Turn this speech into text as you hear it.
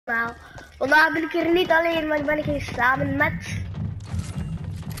kanaal. Vandaag ben ik hier niet alleen, maar ben ik hier samen met...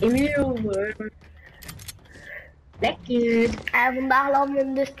 Emiel. Lekker. En vandaag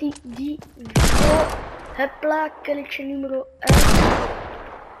landen we dus die Hupla, kulletje nummer 1.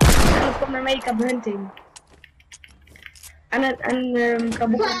 En kom maar mee, ik heb hunting. En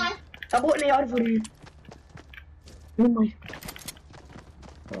kabot naar jou voor u. Noem maar.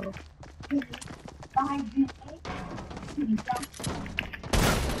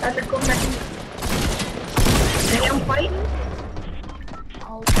 Dat er komt met die. Ben je aan het fighten?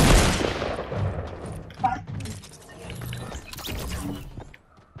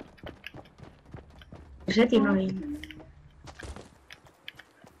 Er zit hier nog een.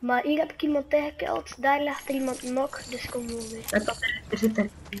 Maar hier heb ik iemand tegenkeld, daar ligt er iemand nog, dus kom wel mee. Er zit er.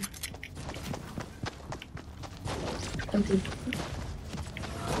 Komt ie.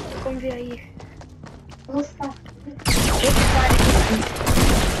 Kom via hier.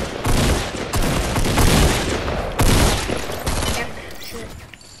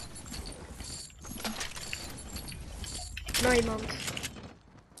 Nog iemand.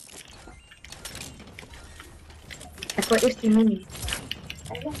 Ik wil eerst die mini.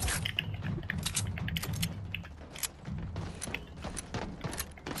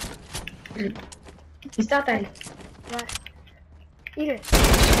 Die staat daar. Waar? Hier.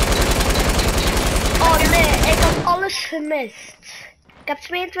 Oh nee, ik had alles gemist. Ik heb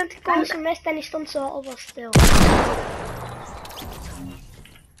 22 kogels gemist en die stond zo alvast stil.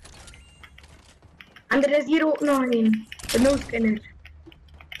 En er is hier ook nog een. De noodscanner.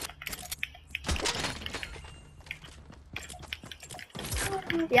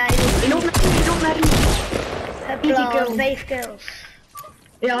 Ja, Je loopt naar hier. heb je al 5 kills.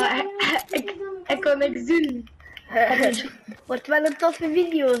 Ja, ik kan niks doen. Wordt wel een toffe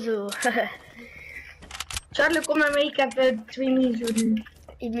video zo. Charlie, kom maar mee, ik heb 2 minis voor u.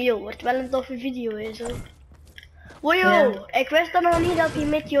 Emiel, wordt wel een toffe video hè zo. Wojo, Ja. ik wist dan nog niet dat die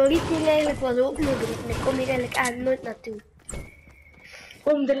meteoriet hier eigenlijk was opgedrukt. Ik kom hier eigenlijk eigenlijk nooit naartoe.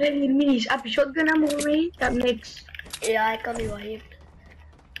 Kom, er liggen hier minis. Heb je shotgun ammo voor mij? Ik heb niks. Ja, ik kan die wel geven.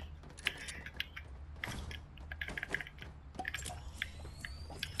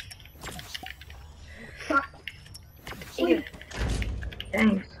 Hier.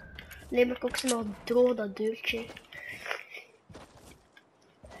 Thanks. Neem ik ook snel droog dat deurtje.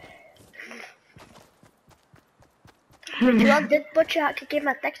 Want dit potje ga ik een keer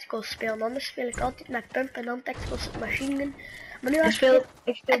met tacticals spelen, anders speel ik altijd met pump en dan tacticals op machine gun. Maar nu ga ik speel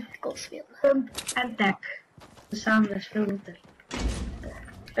tacticals spelen. pump en tag. Samen is veel beter.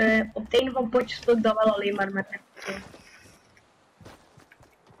 Op het einde van het potje speel ik dan wel alleen maar met tag.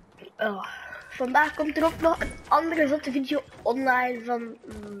 Oh. Vandaag komt er ook nog een andere zotte video online van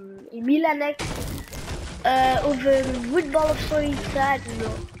Emiel en ik. Over voetbal of zoiets.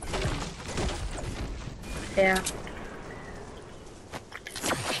 Ja.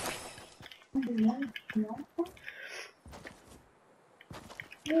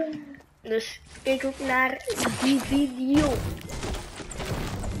 Dus kijk ook naar die video.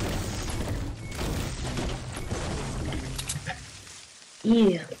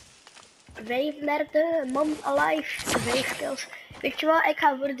 Hier. 35 man alive, 5 kills. Weet je wat, ik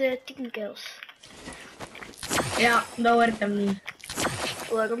ga voor de 10 kills. Ja, dat wordt hem niet.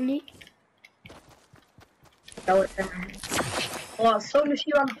 Waarom niet? Dat wordt hem niet. Oh, zo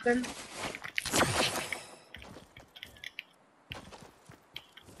misschien wel nog kunnen.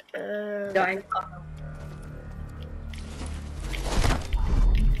 Ja, ik kan wel.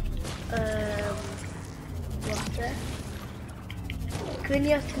 Wacht hè. Ik weet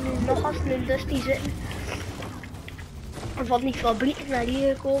niet of er nu nog gasten in Dusty zitten. Van die fabriek naar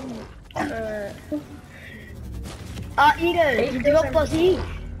hier gekomen. Ah, hier, die drop was hier.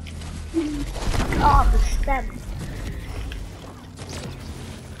 Ah, de stem.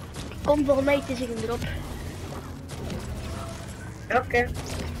 Kom voor mij te zien erop. Oké.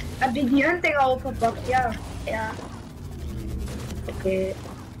 Heb je die hunting al opgepakt? Ja. Ja. Oké.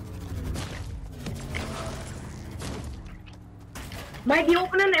 Mag ik die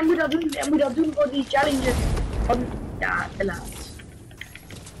openen en moet dat doen voor die challenges? Ja, te laat.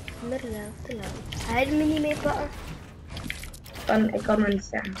 Inderdaad, te laat. Ga je er niet mee pakken? Ik kan het niet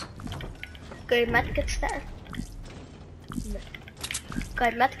zeggen. Kun je medkits zetten? Nee. Kan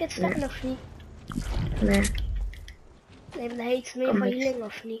je medkits zetten of niet? Nee. Nee, maar hij iets meer van healing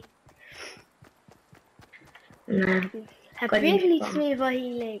of niet? Nee. Heb je weer iets meer van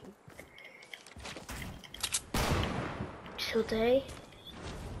healing? Zult hij?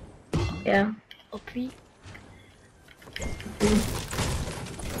 Ja. Op wie?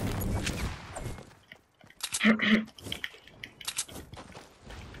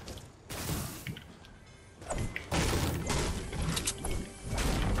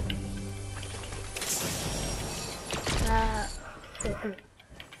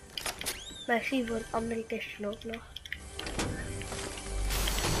 Merci voor een andere kistje ook nog.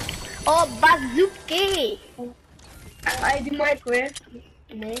 Oh, bazooki! Hij die mic weer.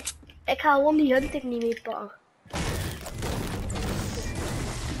 Nee, ik ga gewoon die hunting niet meer pakken.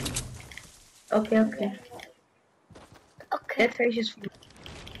 Oké. Oké. Dit feestje is voor.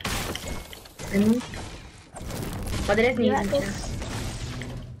 En nu? Maar er is niet Ja, eentje. toch.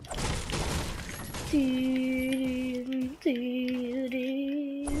 Tuuriem,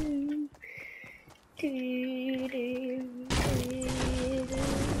 tuuriem. Tuuriem, tuuriem.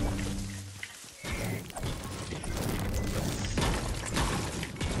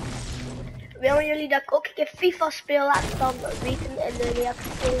 Willen jullie dat ik ook een keer FIFA speel? Laat het dan weten in de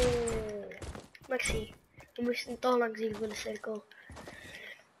reactie. Merci. We moesten toch lang zien voor de cirkel.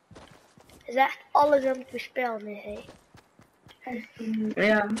 Is echt alles aan het voorspellen, hè?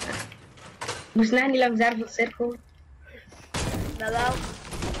 Ja. Moest net niet langs daar voor de cirkel. Nou wel.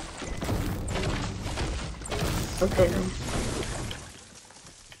 Oké dan.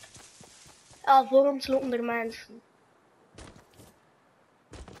 Ja, voor ons lopen er mensen.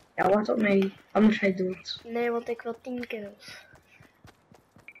 Ja, wacht op mij. Anders ga je dood. Nee, want ik wil 10 kills.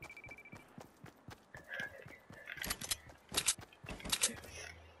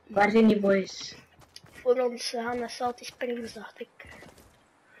 Waar zijn die boys? Voor ons gaan naar Salty Springs, dacht ik.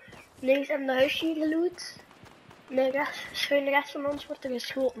 Links hebben de huisje geloot. Schuin rechts van ons wordt er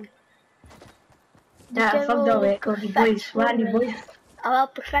geschoten. Ja, fuck dat wij. Ik wil die boys. Waar die boys? Ah, wel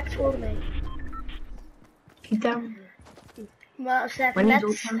perfect voor mij. Kijk dan. Maar ze Maar hebben niet net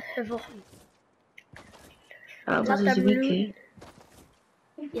doodgaan. gevochten. Ja, dat Laat is hem Ziek, doen.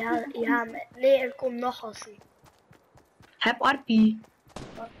 hè. Ja, nee, er komt nog als een. Heb Arpie.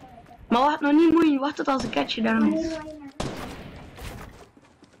 Maar wacht nog niet moeien. Wacht tot als een catch daar is.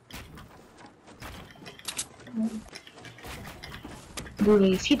 Doe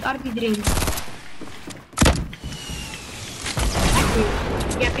je. Schiet Arpie erin.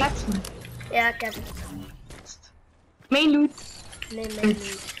 Ja, klets me. Ja, ik heb het. Mijn loot. Nee, mij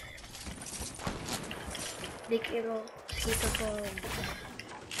niet. Die kerel schiet op ons.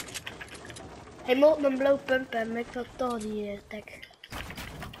 Hij moet mijn blauw pumpen, maar ik wil toch die tag.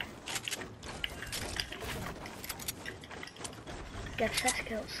 Ik heb 6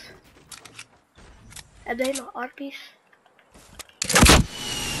 kills. Heb jij nog arpies?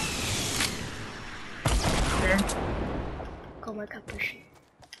 Ja. Kom, ik ga pushen.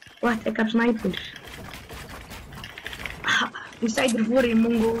 Wacht, ik heb snipers. Hoe sta je ervoor in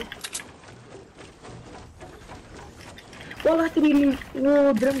Mongo? Oh, laat er hier niet. Oh,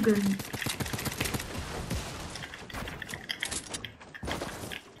 drumgun.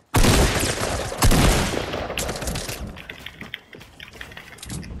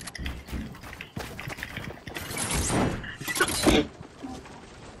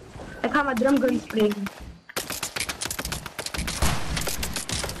 Ik ga met drumgun springen.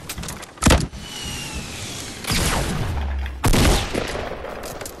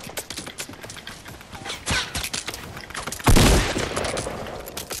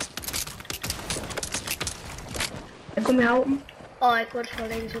 Ik kom je helpen. Oh, ik word van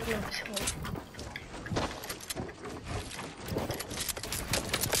links ook nog geschoten.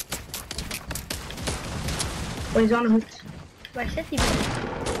 Oh, je is aan de hoed. Waar zit die man?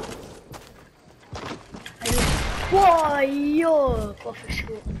 Wow, joh, ik word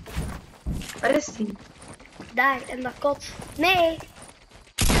verschoten. Waar is die? Daar, in dat kot. Nee!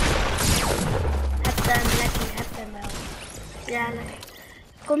 Heb hem wel. Ja, lekker.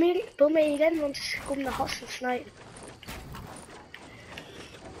 Kom mee hierin, want ze komen de gasten snijden.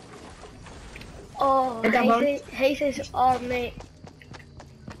 Oh, hij zei zo, oh nee.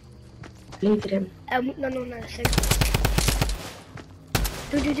 Leed erin. Hij moet nou nog naar de cirkel.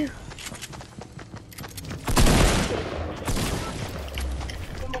 Doe.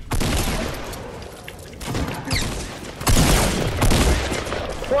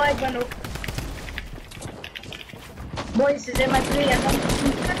 Oh, ik ben ook. Boys, ze zijn met twee en dan moet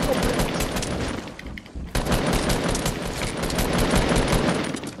je trek op.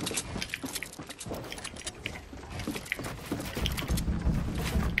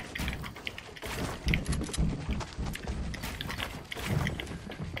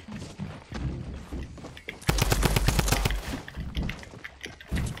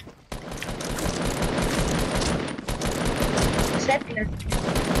 Zet je het?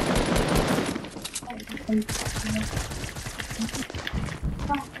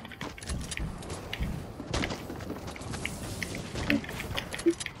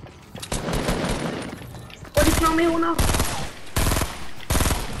 Oh, die knal me gewoon af.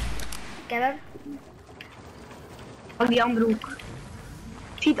 Ik heb hem. Van die andere hoek.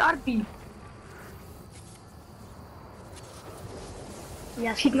 Ziet Arpie.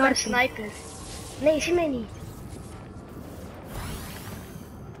 Ja, Schiet naar sniper. Nee, zie mij niet.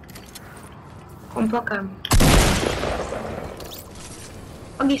 Kom pakken.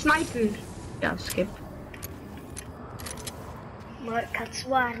 Oh, die sniper. Ja, skip. Maar ik ga het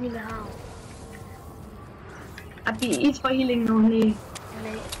zwaar niet meer halen. Heb je iets van healing nog? Nee.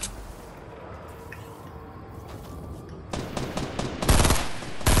 Nee.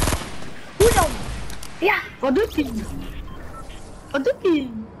 Hoe dan? Ja, Wat doet hij? Wat doet hij?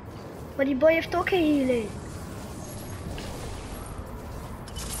 maar die boy heeft ook geen healing.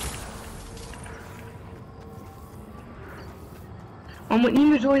 We moeten niet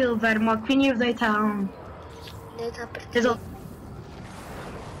meer zo heel ver, maar ik weet niet of hij het gaat halen. Nee, het gaat per Het is al...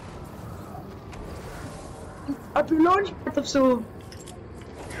 Had je launchpad of zo?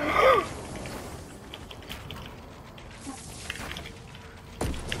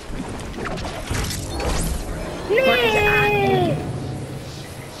 Nee!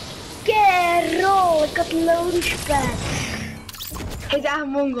 Kerel, ik had launchpad. Hij is echt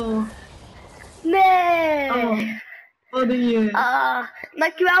mongo. Nee! Oh. Wat doe je?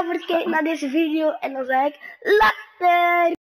 Dankjewel voor het kijken naar deze video en dan zeg ik later!